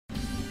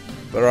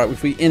But alright,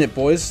 if we in it,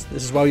 boys.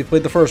 This is why we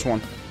played the first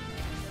one.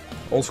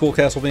 Old school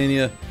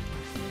Castlevania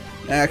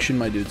action,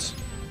 my dudes.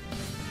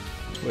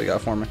 What do you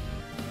got for me?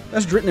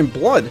 That's written in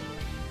blood.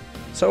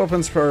 Set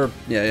weapons for...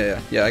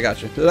 Yeah, I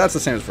got you. That's the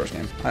same as the first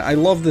game. I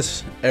love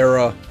this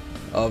era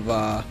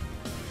of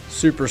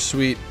super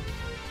sweet,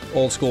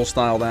 old school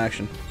styled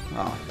action.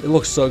 Oh, it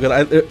looks so good.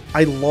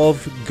 I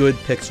love good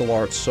pixel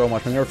art so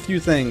much. And there are a few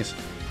things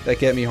that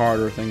get me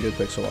harder than good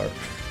pixel art.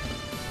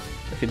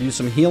 I could use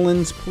some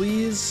healings,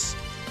 please.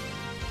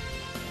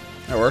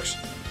 That works.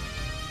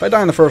 If I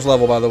die in the first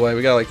level, by the way,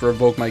 we gotta, like,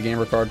 revoke my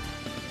gamer card.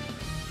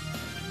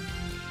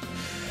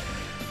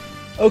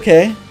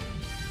 Okay.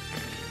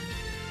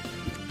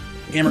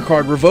 Gamer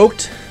card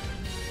revoked.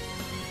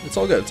 It's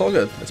all good. It's all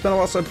good. It's been a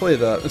while since I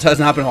played. It has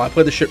not been a while. I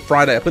played this shit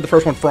Friday. I played the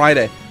first one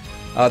Friday.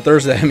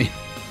 Thursday, I mean.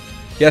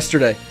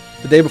 Yesterday.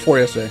 The day before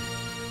yesterday.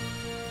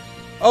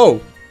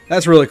 Oh,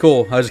 that's really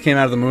cool. I just came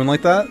out of the moon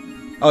like that.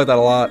 I like that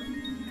a lot.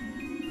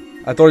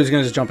 I thought he was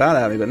going to just jump out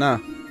at me, but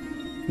no.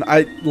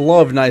 I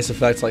love nice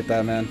effects like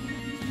that, man.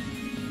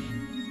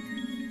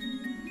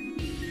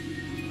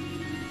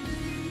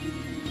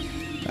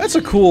 That's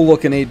a cool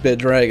looking 8-bit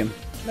dragon.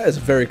 That is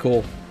very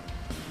cool.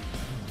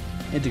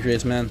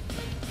 Integrates, man.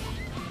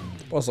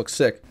 Boss looks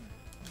sick.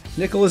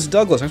 Nicholas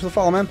Douglas, thanks for the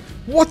follow, man.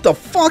 What the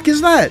fuck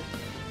is that?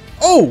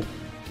 Oh!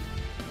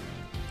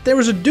 There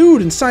was a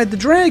dude inside the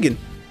dragon.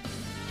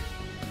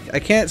 I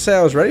can't say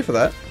I was ready for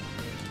that.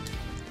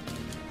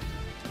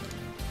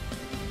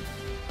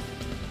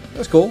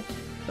 That's cool.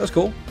 That's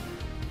cool.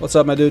 What's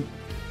up, my dude?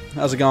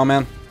 How's it going,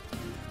 man?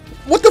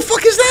 What the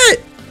fuck is that?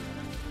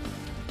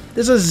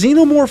 There's a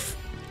xenomorph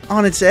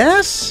on its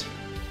ass?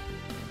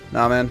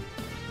 Nah, man.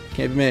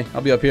 Can't be me.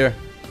 I'll be up here.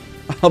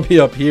 I'll be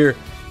up here.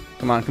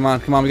 Come on, come on,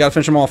 come on. We gotta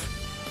finish him off.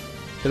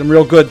 Hit him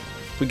real good.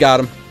 We got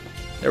him.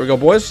 There we go,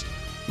 boys.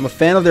 I'm a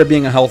fan of there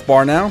being a health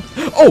bar now.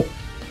 Oh!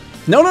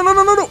 No, no, no,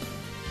 no, no, no!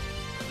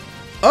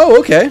 Oh,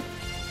 okay.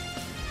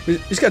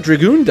 He's got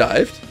Dragoon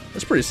dived.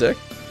 That's pretty sick.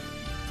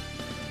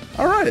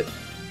 Alright.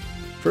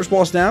 First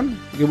boss down.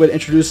 A good way to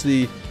introduce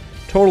the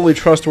totally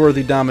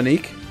trustworthy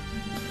Dominique.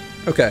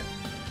 Okay.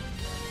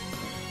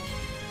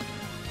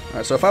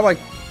 Alright, so if I like...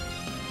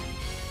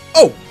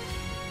 Oh!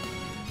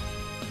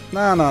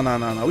 No, no, no,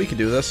 no, no. We can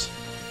do this.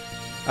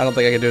 I don't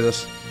think I can do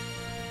this.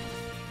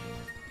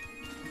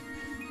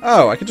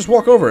 Oh, I can just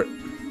walk over it.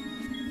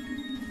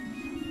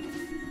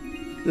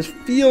 This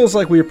feels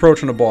like we're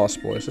approaching a boss,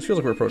 boys. This feels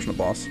like we're approaching a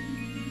boss.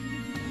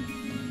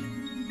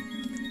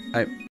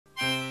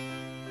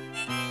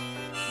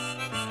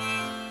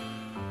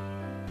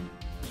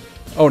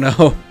 Oh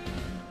no.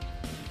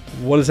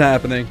 What is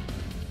happening?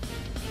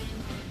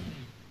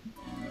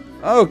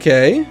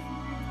 Okay.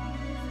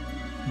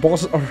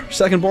 Boss, our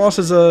second boss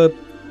is a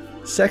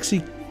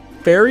sexy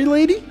fairy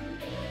lady?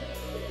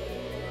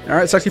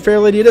 Alright, sexy fairy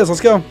lady it is.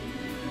 Let's go.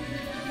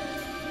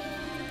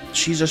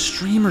 She's a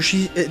streamer.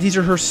 These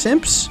are her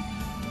simps?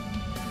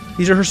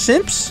 These are her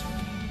simps?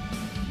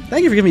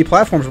 Thank you for giving me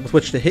platforms with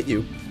which to hit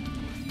you.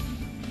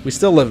 We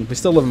still living. We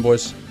still living,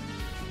 boys.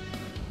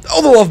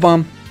 Oh, the love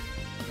bomb.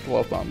 The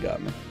love bomb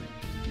got me.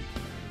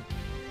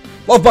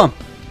 Love bomb.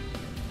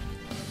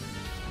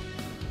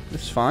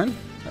 This is fine.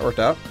 That worked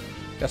out.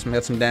 Got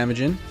some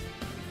damage in.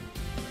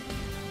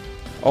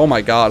 Oh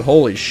my god.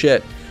 Holy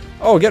shit.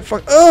 Oh, get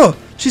fucked. Oh,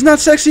 she's not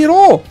sexy at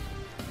all.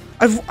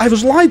 I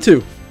was lied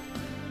to.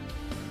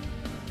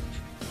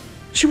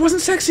 She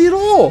wasn't sexy at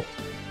all.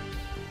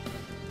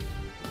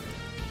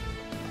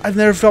 I've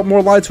never felt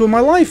more lied to in my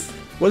life.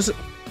 What is it?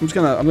 I'm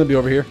gonna be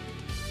over here.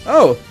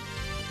 Oh.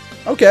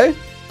 Okay.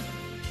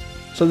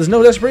 So there's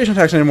no desperation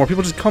attacks anymore.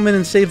 People just come in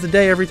and save the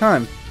day every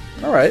time.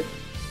 Alright.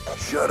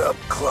 Shut up,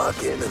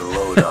 clock in and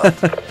load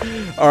up.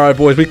 Alright,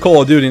 boys, we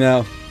Call of Duty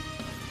now.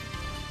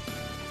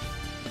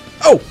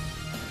 Oh!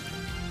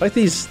 Like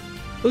these.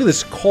 Look at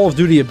this Call of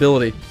Duty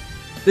ability.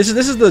 This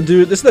is the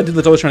dude that's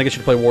always trying to get you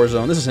to play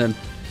Warzone. This is him.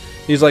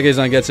 He's like he's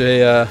gonna get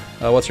to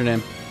a what's her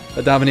name?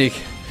 A Dominique.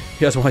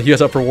 You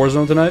guys up for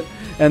Warzone tonight?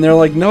 And they're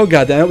like, no,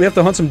 goddammit, we have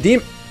to hunt some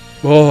demons.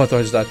 Oh, I thought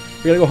I just died.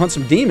 We gotta go hunt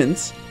some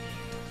demons.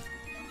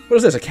 What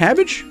is this? A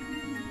cabbage?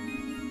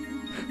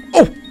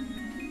 Oh!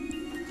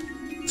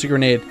 It's a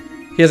grenade.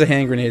 He has a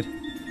hand grenade.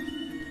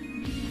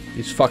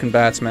 These fucking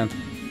bats, man.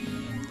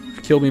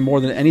 Killed me more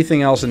than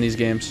anything else in these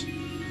games.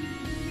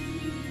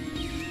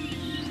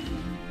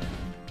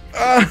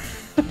 Ah!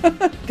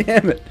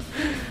 Damn it.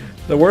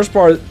 The worst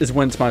part is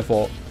when it's my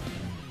fault.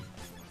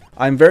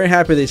 I'm very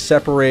happy they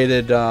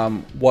separated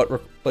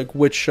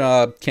which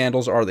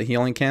candles are the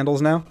healing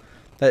candles now.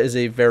 That is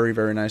a very,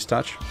 very nice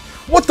touch.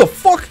 What the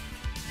fuck?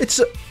 It's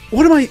a,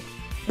 what am I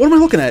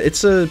looking at?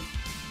 It's a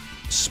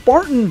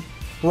Spartan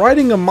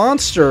riding a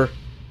monster.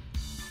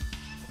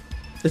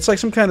 It's like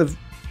some kind of,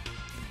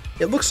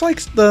 it looks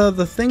like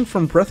the thing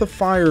from Breath of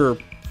Fire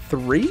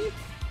 3?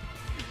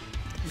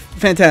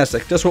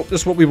 Fantastic. Just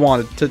what we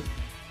wanted to.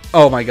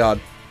 Oh my god.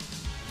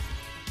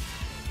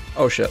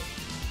 Oh shit.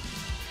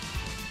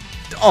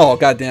 Oh,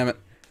 god damn it.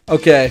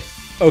 Okay.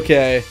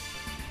 Okay.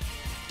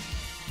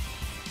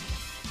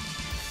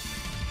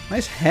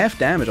 Nice half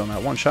damage on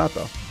that one shot,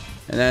 though.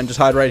 And then just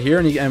hide right here,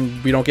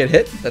 and we don't get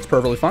hit. That's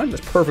perfectly fine.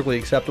 That's perfectly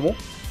acceptable.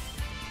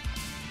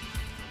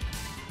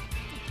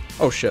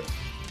 Oh, shit.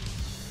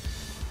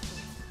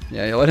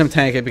 Yeah, let him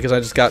tank it because I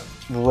just got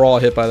raw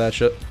hit by that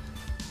shit.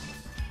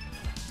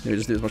 Maybe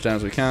just do as much damage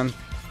as we can.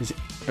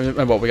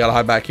 And what, we gotta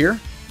hide back here?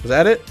 Is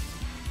that it?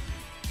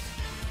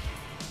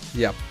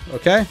 Yep.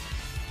 Okay.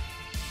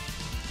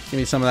 Give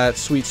me some of that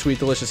sweet, sweet,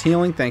 delicious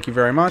healing. Thank you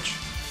very much.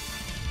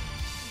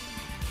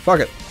 Fuck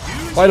it.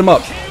 Light him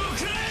up.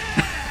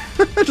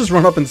 Just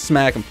run up and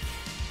smack him.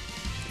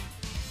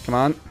 Come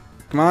on.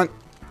 Come on.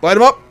 Light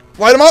him up.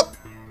 Light him up.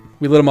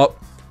 We lit him up.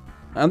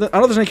 I don't know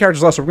if there's any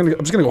characters left, so I'm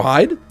just gonna go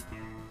hide. I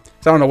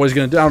don't know what he's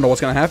gonna do. I don't know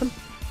what's gonna happen.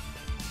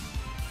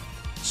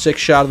 6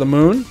 shot of the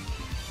moon.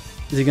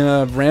 Is he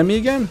gonna ram me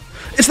again?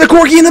 It's the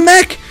Corgi in the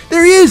mech!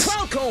 There he is!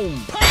 Look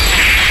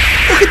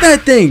at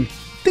that thing!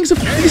 He's a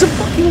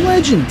fucking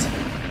legend!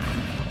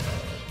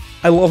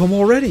 I love him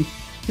already.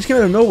 He just came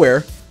out of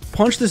nowhere,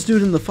 punched this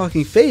dude in the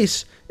fucking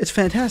face. It's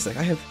fantastic.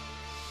 I have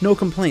no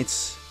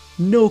complaints.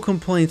 No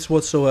complaints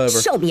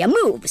whatsoever. Show me your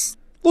moves!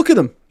 Look at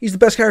him! He's the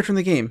best character in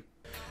the game.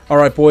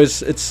 Alright,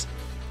 boys. It's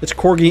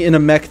Corgi in a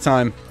mech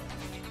time.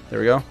 There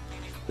we go.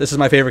 This is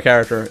my favorite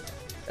character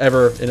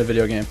ever in a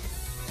video game.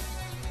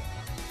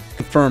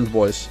 Confirmed,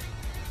 boys.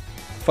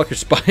 Fuck your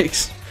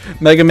spikes.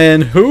 Mega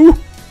Man who?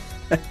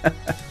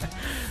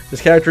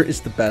 This character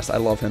is the best. I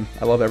love him.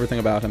 I love everything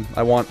about him.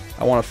 I want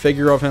a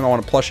figure of him. I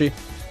want a plushie.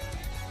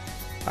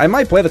 I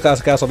might play the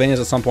classic Castlevanias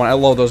at some point. I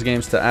love those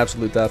games to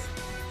absolute death.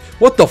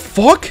 What the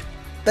fuck?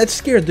 That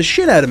scared the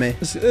shit out of me.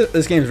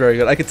 This game is very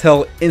good. I could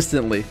tell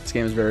instantly this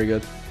game is very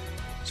good.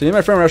 So me and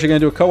my friend were actually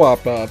going to do a co-op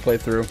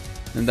playthrough.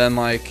 And then,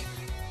 like,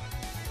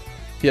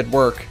 he had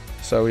work,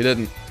 so he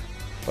didn't.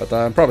 But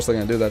I'm probably still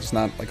going to do that, just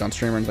not, like, on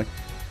stream or anything.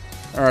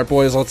 Alright,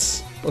 boys,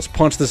 let's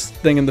punch this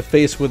thing in the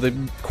face with a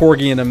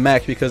Corgi and a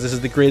mech, because this is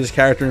the greatest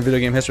character in video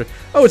game history.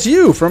 Oh, it's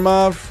you from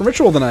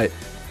Ritual of the Night.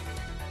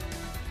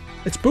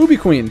 It's Booby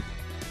Queen.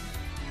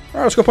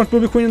 Alright, let's go punch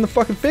Booby Queen in the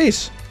fucking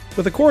face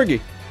with a Corgi.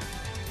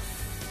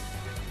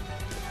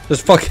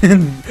 Just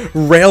fucking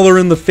rail her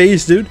in the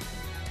face, dude.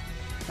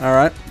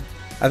 Alright.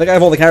 I think I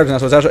have all the characters now,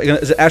 so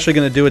is it actually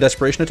going to do a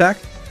desperation attack?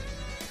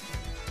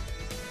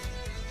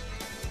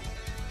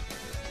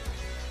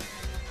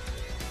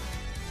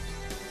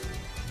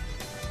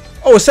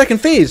 Oh, a second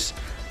phase!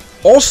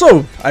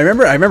 Also, I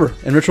remember,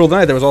 in Ritual of the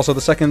Night there was also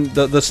the second,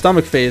 the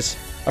stomach phase.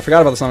 I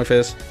forgot about the stomach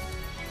phase.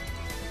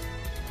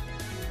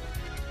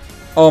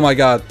 Oh my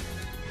god.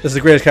 This is the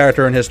greatest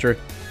character in history.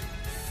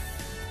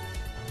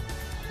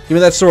 Give me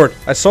that sword.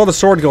 I saw the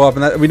sword go up,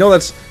 and we know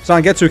that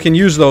Zangetsu can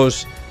use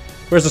those.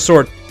 Where's the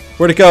sword?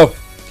 Where'd it go?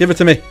 Give it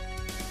to me.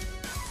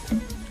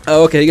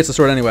 Oh, okay, he gets the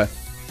sword anyway.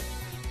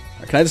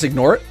 Can I just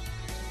ignore it?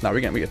 No, we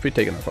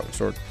taking the fucking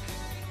sword.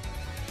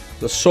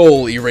 The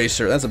Soul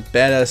Eraser. That's a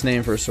badass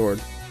name for a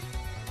sword.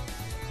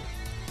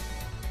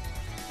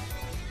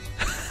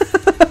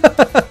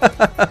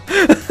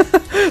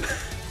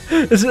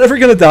 Is it ever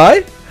gonna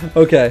die?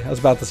 Okay, I was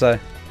about to say.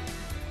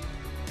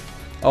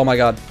 Oh my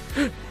god.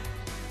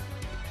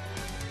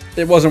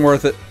 It wasn't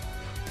worth it.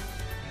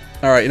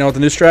 Alright, you know what the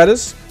new strat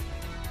is?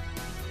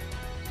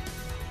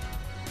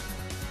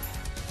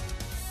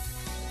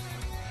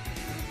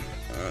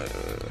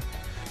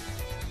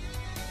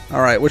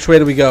 Alright, which way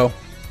do we go?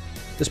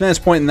 This man's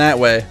pointing that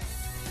way.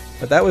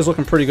 But that was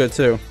looking pretty good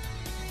too.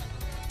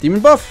 Demon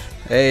buff?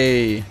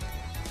 Hey.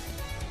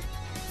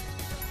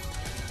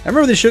 I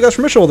remember these shit guys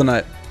from Ritual of the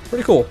Night.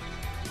 Pretty cool.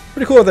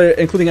 Pretty cool if they're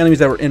including enemies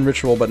that were in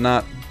Ritual, but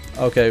not...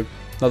 Okay.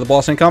 Another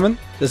boss incoming.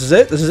 This is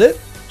it? This is it?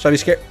 Should I be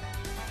scared?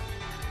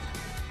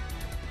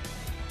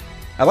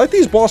 I like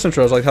these boss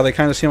intros, like how they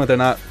kind of seem like they're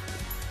not...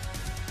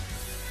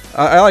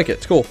 I like it.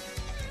 It's cool.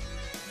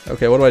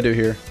 Okay, what do I do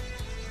here?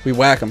 We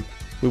whack them.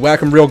 We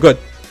whack them real good.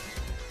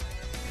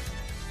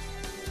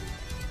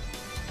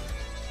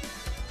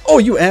 Oh,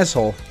 you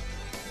asshole.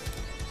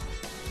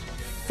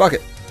 Fuck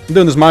it. I'm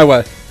doing this my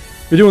way.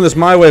 We're doing this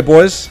my way,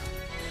 boys.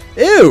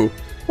 Ew!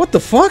 What the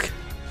fuck?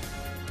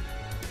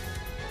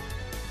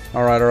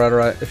 Alright, alright,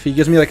 alright. If he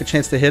gives me like a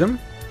chance to hit him.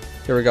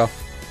 Here we go.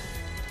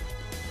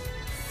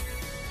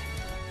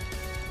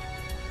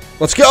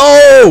 Let's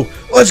go!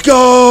 Let's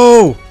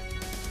go!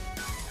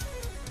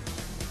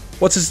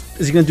 What's his...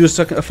 Is he gonna do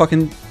a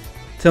fucking...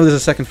 Tell me there's a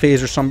second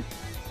phase or some...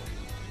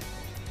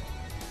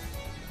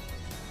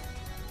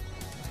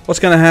 What's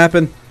gonna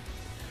happen?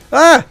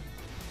 Ah!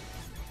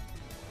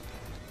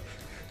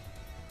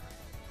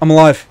 I'm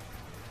alive.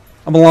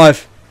 I'm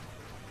alive.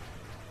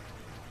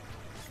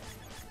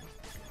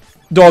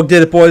 Dog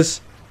did it,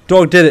 boys.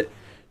 Dog did it.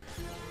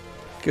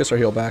 Give us our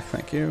heal back,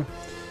 thank you.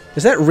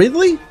 Is that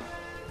Ridley?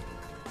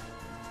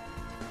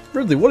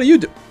 Ridley, what are you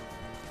doing?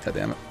 God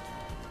damn it.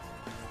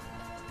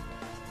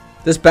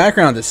 This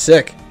background is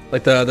sick.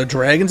 Like the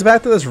dragons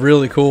back there, that's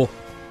really cool.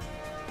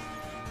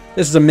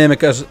 This is a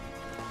mimic as...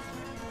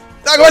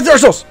 Ah, go ahead,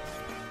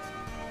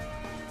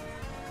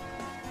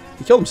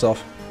 he killed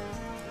himself.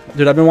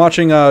 Dude, I've been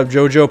watching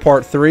JoJo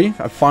Part 3.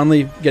 I'm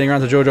finally getting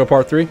around to JoJo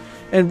Part 3.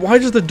 And why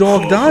does the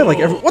dog die? Like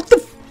every... What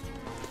the...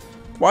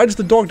 Why does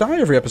the dog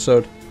die every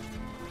episode?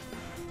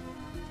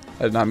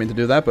 I did not mean to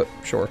do that, but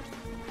sure.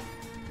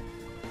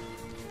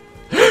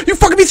 You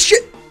fucking piece of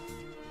shit!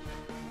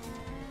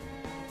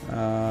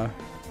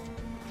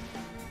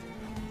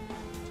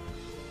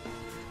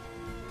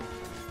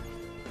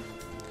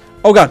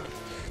 Oh god.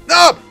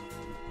 No!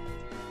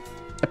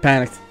 I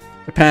panicked.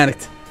 I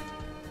panicked.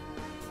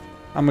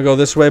 I'm gonna go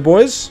this way,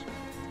 boys.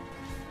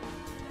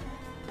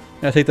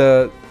 I take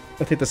the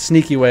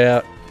sneaky way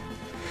out.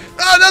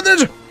 Ah, no,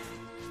 there's.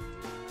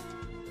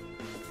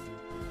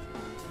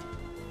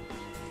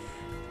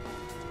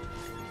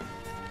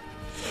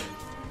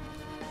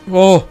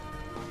 Oh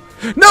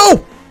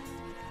no!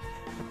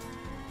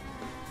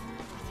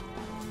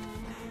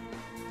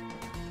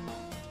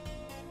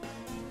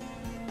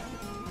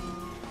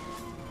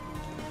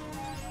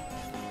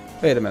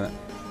 Wait a minute.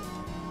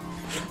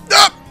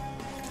 Ah!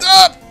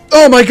 Ah!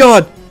 Oh my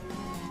god!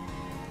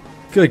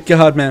 Good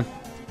god, man.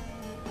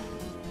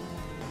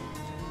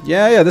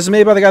 Yeah, this is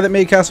made by the guy that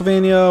made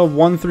Castlevania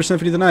 1 through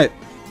Symphony of the Night.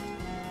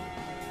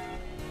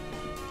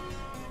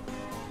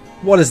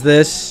 What is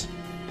this?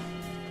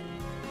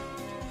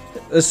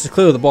 This is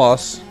clearly the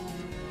boss.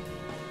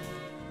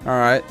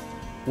 Alright.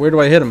 Where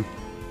do I hit him?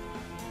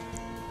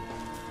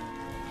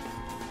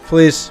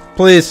 Please.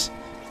 Please.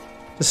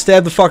 Just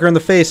stab the fucker in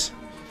the face.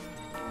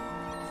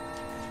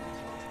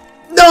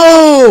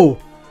 No!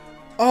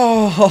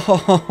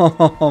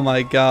 Oh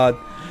my god.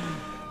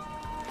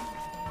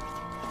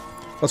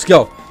 Let's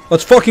go.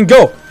 Let's fucking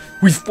go.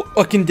 We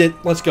fucking did.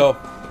 Let's go.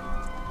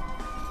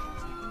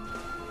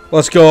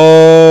 Let's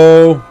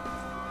go.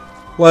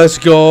 Let's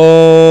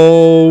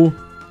go.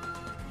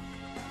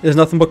 There's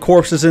nothing but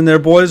corpses in there,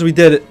 boys. We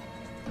did it.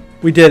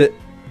 We did it.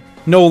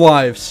 No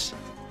lives.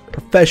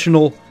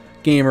 Professional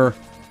gamer.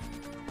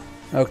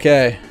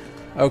 Okay.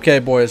 Okay,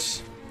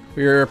 boys.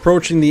 We are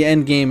approaching the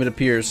end game, it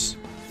appears.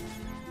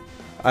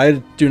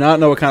 I do not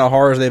know what kind of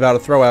horrors they're about to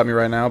throw at me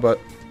right now, but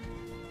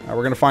we're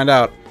going to find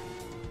out.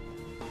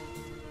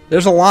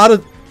 There's a lot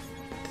of...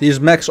 These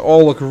mechs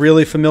all look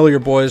really familiar,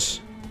 boys.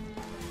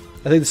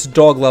 I think this is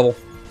dog level.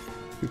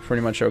 We're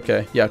pretty much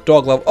okay. Yeah,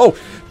 dog level. Oh!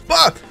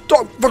 Ah!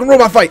 Dog! Fucking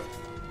robot fight!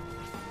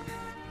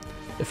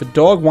 If a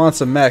dog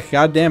wants a mech,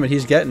 god damn it,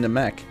 he's getting a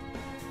mech.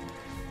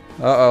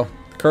 Uh-oh.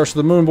 Curse of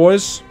the Moon,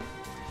 boys.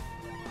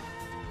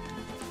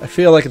 I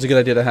feel like it's a good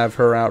idea to have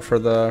her out for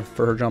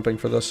her jumping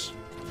for this.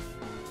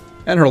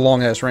 And her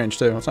long-ass range,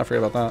 too. Let's not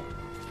forget about that.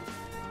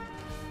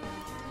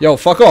 Yo,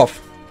 fuck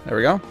off. There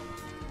we go.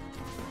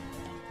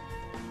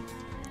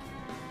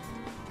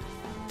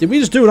 Did we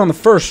just do it on the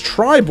first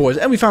try, boys?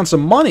 And we found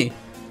some money.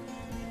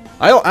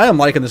 I am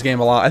liking this game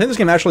a lot. I think this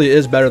game actually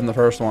is better than the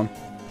first one.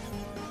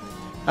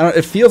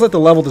 It feels like the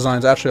level design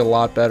is actually a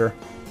lot better.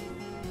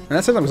 And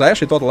that's something because I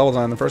actually thought the level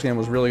design in the first game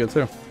was really good,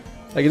 too.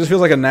 Like, it just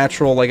feels like a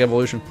natural, like,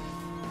 evolution.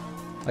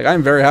 Like,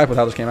 I'm very happy with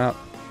how this came out.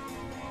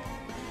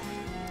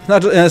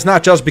 And it's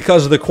not just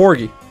because of the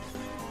corgi.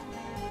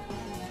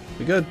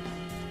 We good.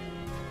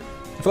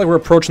 I feel like we're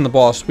approaching the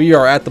boss. We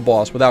are at the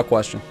boss, without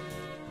question.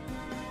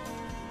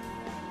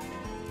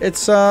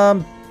 It's,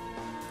 oh,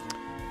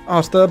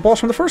 it's the boss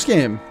from the first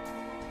game.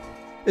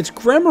 It's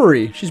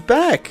Gremory. She's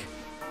back.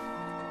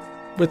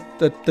 With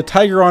the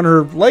tiger on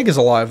her leg is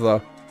alive,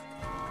 though.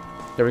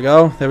 There we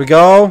go. There we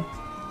go.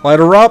 Light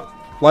her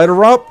up. Light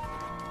her up.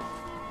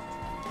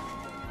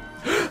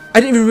 I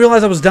didn't even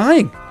realize I was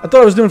dying. I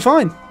thought I was doing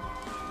fine.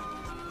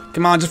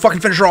 Come on, just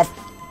fucking finish her off.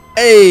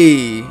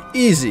 Hey,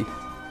 easy.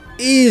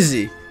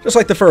 Easy. Just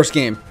like the first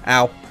game.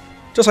 Ow.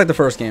 Just like the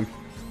first game.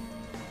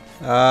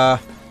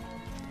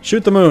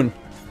 Shoot the moon.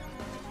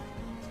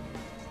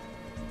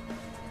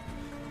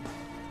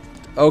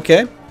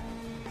 Okay.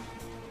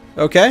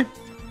 Okay.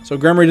 So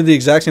Gremory did the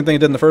exact same thing it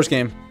did in the first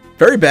game.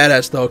 Very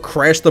badass, though.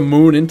 Crashed the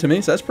moon into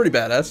me, so that's pretty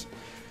badass.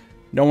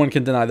 No one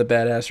can deny the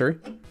badassery.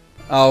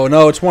 Oh,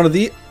 no, it's one of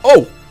the...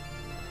 Oh!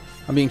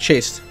 I'm being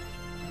chased.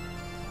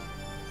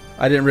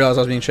 I didn't realize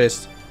I was being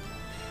chased.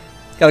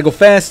 Gotta go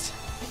fast.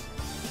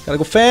 Gotta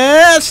go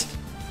fast!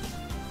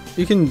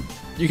 You can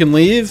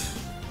leave.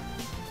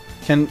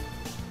 Can...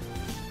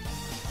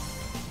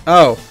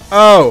 Oh.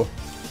 Oh!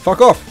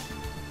 Fuck off.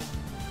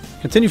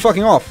 Continue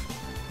fucking off.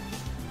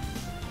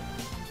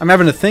 I'm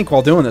having to think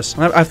while doing this.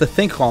 I have to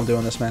think while I'm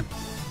doing this, man.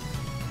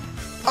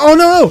 Oh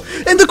no!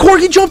 And the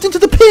corgi jumped into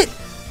the pit!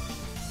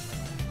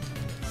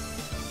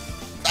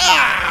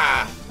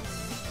 Ah!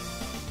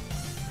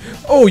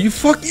 Oh, you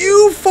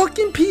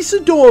fucking piece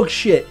of dog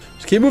shit.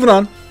 Just keep moving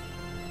on.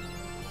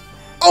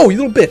 Oh, you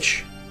little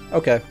bitch.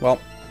 Okay,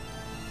 well.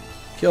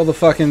 Kill the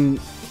fucking...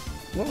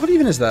 What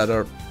even is that?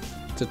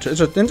 It's a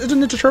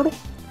Ninja Turtle?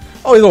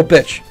 Oh, you little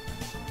bitch.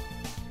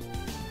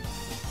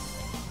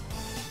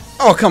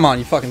 Oh, come on,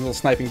 you fucking little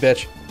sniping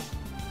bitch.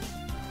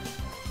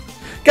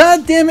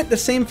 God damn it, the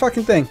same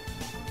fucking thing.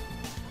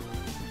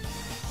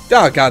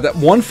 Oh god, that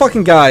one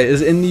fucking guy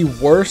is in the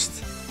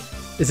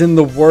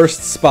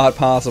worst spot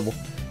possible.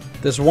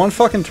 This one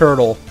fucking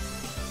turtle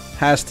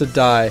has to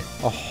die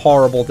a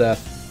horrible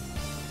death.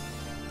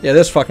 Yeah,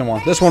 this fucking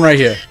one. This one right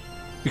here.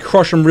 We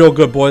crush him real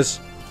good,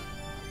 boys.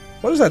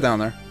 What is that down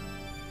there?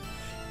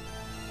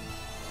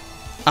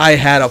 I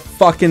had a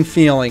fucking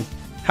feeling.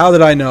 How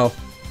did I know?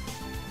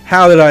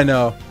 How did I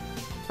know?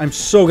 I'm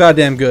so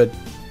goddamn good.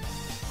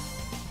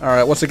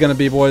 Alright, what's it gonna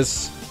be,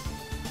 boys?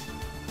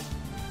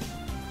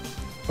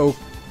 Oh.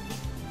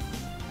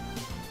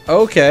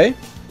 Okay.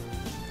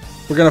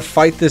 We're gonna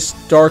fight this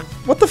dark...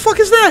 What the fuck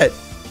is that?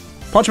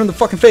 Punch him in the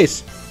fucking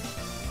face.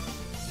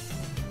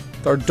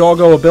 Our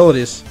doggo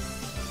abilities.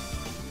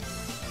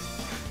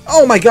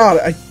 Oh my god,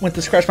 I went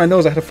to scratch my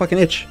nose. I had a fucking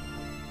itch.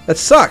 That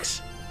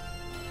sucks.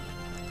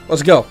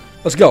 Let's go.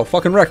 Let's go.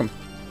 Fucking wreck him.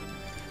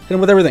 Hit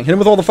him with everything. Hit him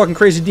with all the fucking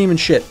crazy demon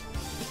shit.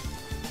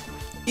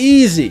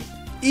 Easy.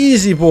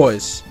 Easy,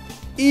 boys.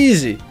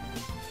 Easy.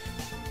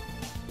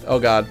 Oh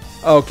god.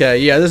 Okay,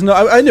 yeah, there's no...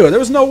 I knew it. There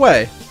was no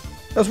way.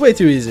 That was way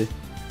too easy.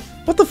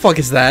 What the fuck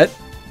is that?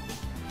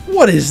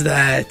 What is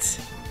that?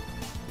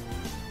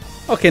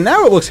 Okay,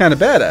 now it looks kind of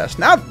badass.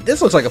 Now,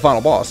 this looks like a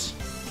final boss.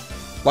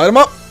 Light him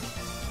up.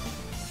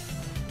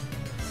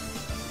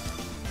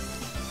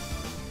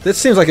 This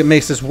seems like it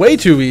makes this way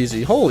too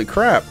easy. Holy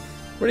crap.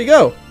 Where'd he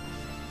go?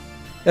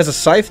 He has a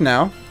scythe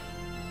now.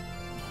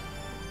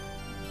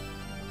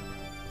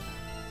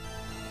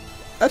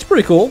 That's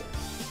pretty cool.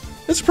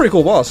 This is a pretty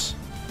cool boss.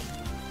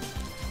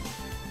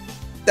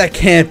 That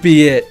can't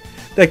be it.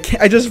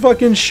 I just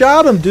fucking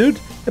shot him, dude.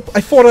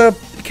 I fought a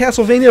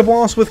Castlevania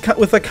boss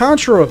with a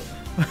Contra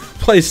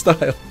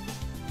playstyle.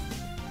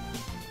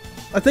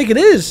 I think it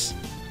is.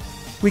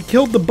 We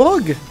killed the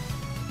bug.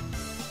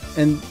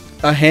 And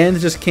a hand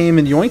just came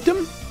and yoinked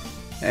him.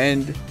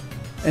 And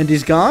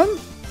he's gone.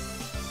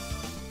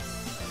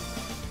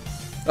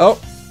 Oh.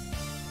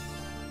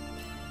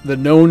 The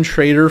known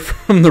traitor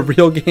from the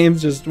real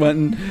games just went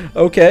and...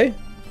 Okay.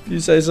 If you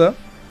say so.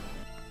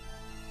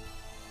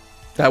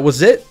 That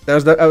was it. That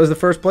was the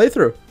first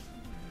playthrough.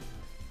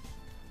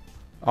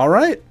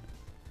 Alright.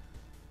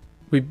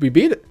 We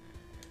beat it.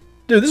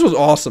 Dude, this was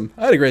awesome.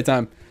 I had a great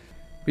time.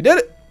 We did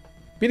it.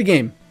 Beat a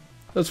game.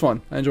 That was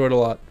fun. I enjoyed it a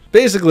lot.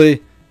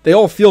 Basically, they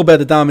all feel bad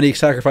that Dominique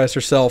sacrificed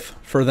herself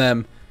for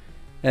them.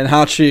 And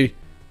Hachi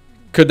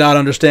could not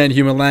understand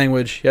human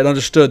language, yet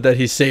understood that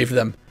he saved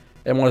them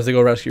and wanted to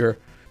go rescue her.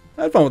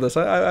 I had fun with this.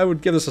 I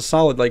would give this a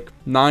solid like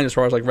 9 as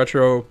far as like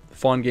retro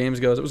fun games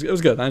goes. It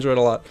was good. I enjoyed it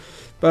a lot.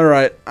 But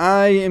alright,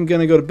 I am going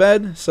to go to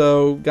bed.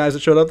 So guys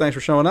that showed up, thanks for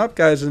showing up.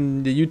 Guys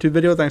in the YouTube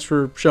video, thanks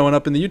for showing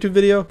up in the YouTube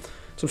video.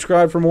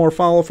 Subscribe for more,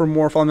 follow for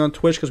more. Follow me on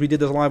Twitch because we did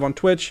this live on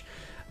Twitch.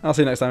 I'll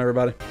see you next time,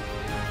 everybody.